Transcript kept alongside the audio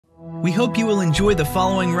We hope you will enjoy the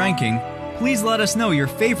following ranking. Please let us know your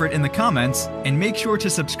favorite in the comments, and make sure to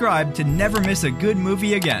subscribe to never miss a good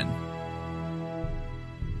movie again.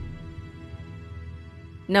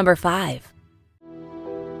 Number 5.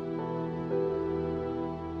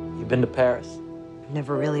 You been to Paris?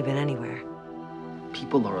 Never really been anywhere.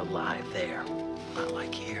 People are alive there, not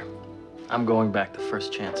like here. I'm going back the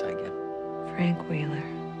first chance I get. Frank Wheeler,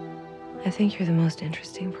 I think you're the most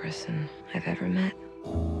interesting person I've ever met.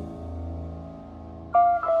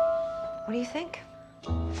 What do you think?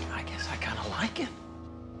 I guess I kind of like it.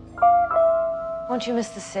 Won't you miss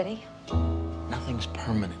the city? Nothing's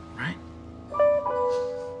permanent, right?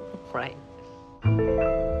 Right.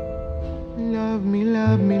 Love me,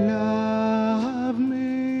 love me, love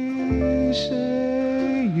me,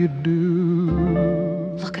 say you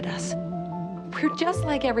do. Look at us. We're just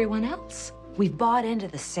like everyone else. We've bought into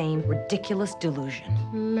the same ridiculous delusion.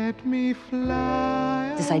 Let me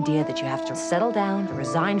fly. This idea that you have to settle down,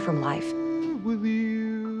 resign from life. With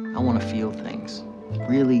you. I want to feel things,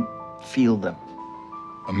 really feel them.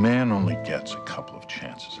 A man only gets a couple of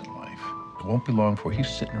chances in life. It won't be long before he's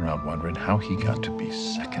sitting around wondering how he got to be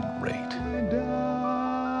second-rate.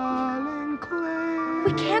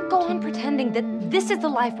 We can't go on pretending that this is the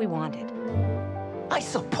life we wanted. I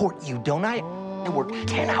support you, don't I? I work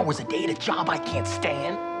 10 hours a day at a job I can't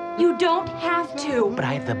stand. You don't have to. But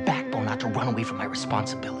I have the backbone not to run away from my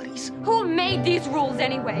responsibilities. Who made these rules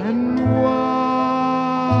anyway?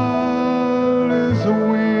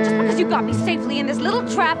 Just because you got me safely in this little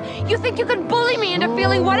trap, you think you can bully me into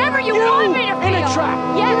feeling whatever you want me to feel? In a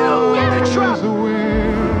trap! Yes, You yes. in a trap!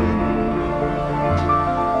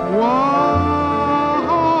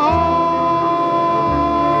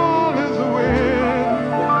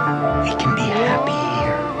 We can be happy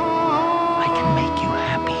here. I can make you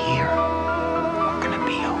happy here. We're gonna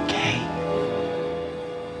be okay.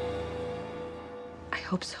 I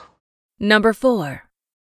hope so. Number 4.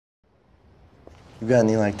 You got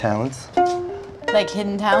any, like, talents? Like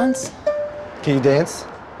hidden talents? Can you dance?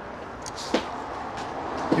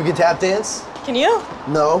 You can tap dance? Can you?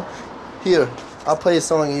 No. Here, I'll play a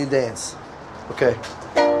song and you dance. Okay.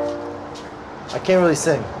 I can't really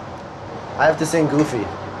sing. I have to sing goofy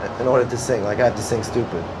in order to sing. Like, I have to sing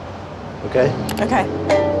stupid. Okay? Okay.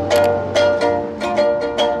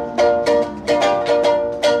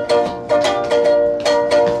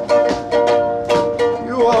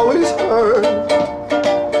 You always hurt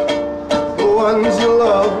the ones you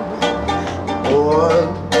love. The one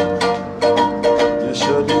you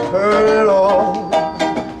shouldn't hurt at all.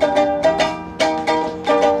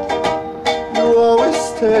 You always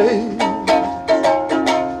stay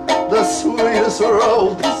the sweetest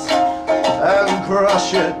rose and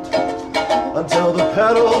crush it until the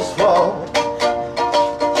petals fall.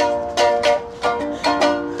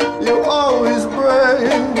 You always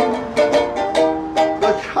bring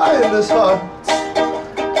the kindest hearts,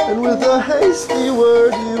 and with a hasty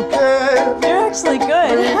word you can You're actually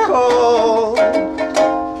good. recall.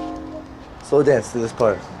 Slow dance to this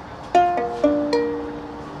part.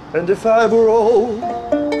 And if I broke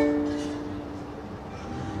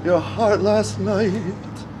your heart last night,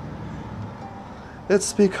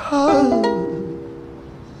 it's because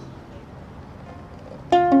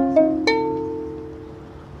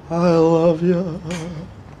I love you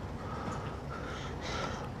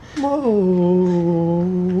most.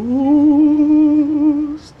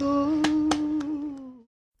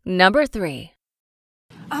 Number 3.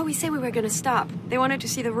 Oh, we said we were gonna stop. They wanted to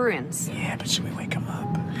see the ruins. Yeah, but should we wake him up?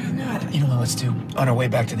 No, you know what, let's do. On our way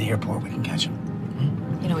back to the airport, we can catch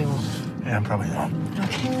him. You know we won't. Yeah, probably not.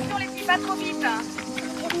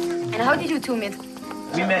 And how did you two meet?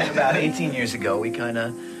 We met about 18 years ago. We kind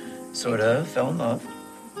of, sort of, fell in love.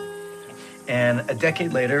 And a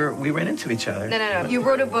decade later, we ran into each other. No. You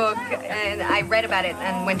wrote a book, and I read about it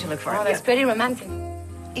and went to look for it. Oh, that's pretty romantic.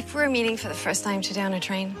 If we're meeting for the first time today on a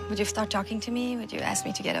train, would you start talking to me? Would you ask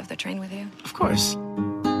me to get off the train with you? Of course.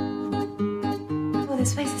 Well,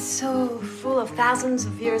 this place is so full of thousands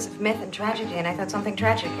of years of myth and tragedy, and I thought something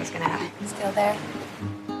tragic was gonna happen. Still there.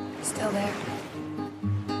 Still there.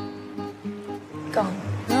 Gone.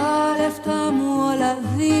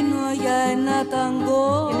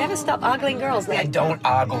 You never stop ogling girls. I don't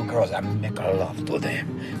ogle girls. I make love to them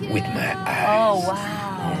with my eyes. Oh,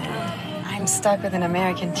 wow. I'm stuck with an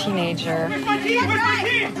American teenager.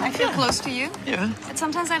 I feel close to you. Yeah. But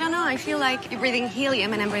sometimes I don't know. I feel like you're breathing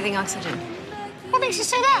helium and I'm breathing oxygen. What makes you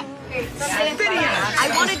say that?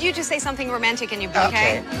 I wanted you to say something romantic in your book,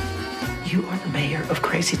 okay? You are the mayor of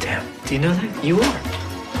Crazy Town. Do you know that? You are.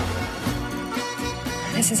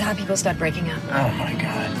 This is how people start breaking up. Oh, my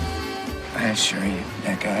God. I assure you,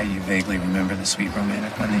 that guy you vaguely remember, the sweet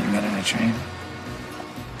romantic one that you met on a train,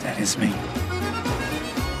 that is me.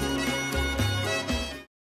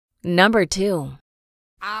 Number 2.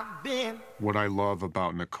 What I love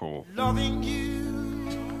about Nicole.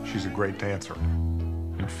 She's a great dancer.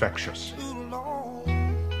 Infectious.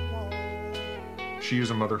 She is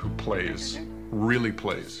a mother who plays, really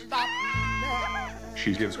plays.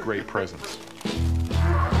 She gives great presents.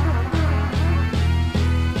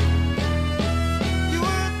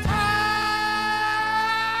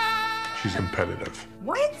 She's competitive.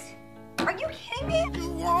 What? Are you kidding me?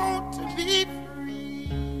 You want to be free.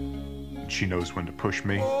 She knows when to push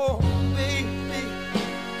me. Oh, baby,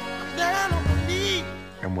 I'm down on my knees.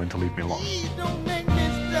 And when to leave me alone. Please don't make me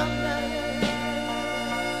stop now.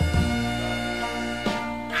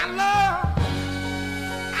 I love.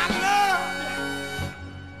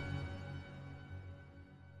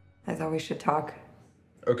 I thought we should talk.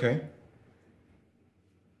 Okay.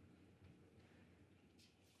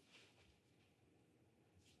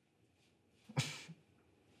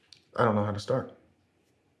 I don't know how to start.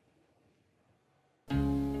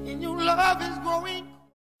 And your love is growing.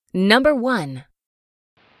 Number 1.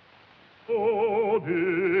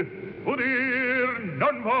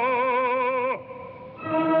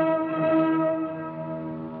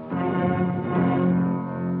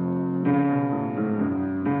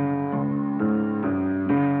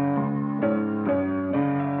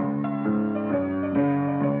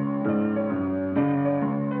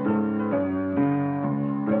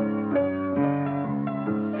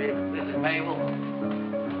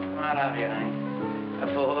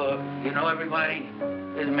 You know everybody?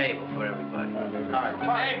 There's Mabel for everybody. All right,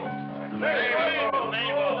 Mabel!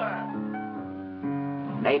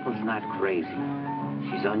 Mabel's not crazy.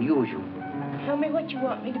 She's unusual. Tell me what you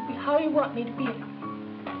want me to be, how you want me to be.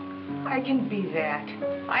 I can be that.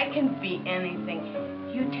 I can be anything.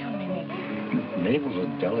 You tell me, Mabel. Mabel's a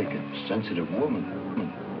delicate, sensitive woman.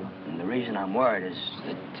 And the reason I'm worried is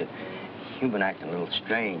that you've been acting a little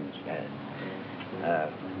strange.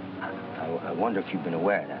 I wonder if you've been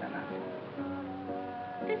aware of that or not.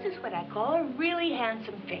 This is what I call a really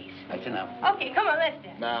handsome face. That's enough. Okay, come on, let's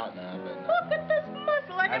dance. No. Look at this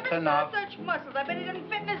muscle. I That's never enough. saw such muscles. I bet he didn't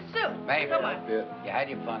fit in his suit. Mabel, Come on. you had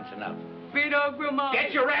your fun, it's enough. Vito Grimaldi.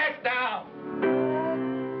 Get your ass down!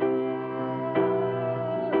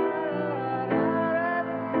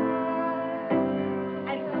 I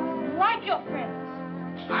like your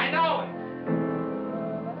friends. I know it.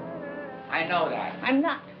 I know that. I'm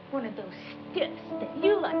not one of those stiffs that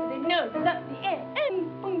you like with their noses up in the air.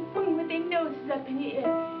 And boom, boom, with their noses up in the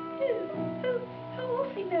air. How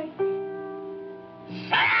awfully nice.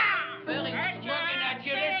 Billy's looking at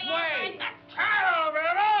you this way.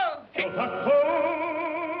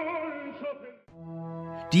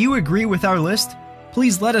 Do you agree with our list?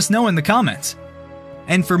 Please let us know in the comments.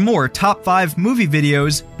 And for more top 5 movie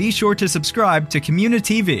videos, be sure to subscribe to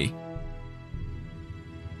communiTV.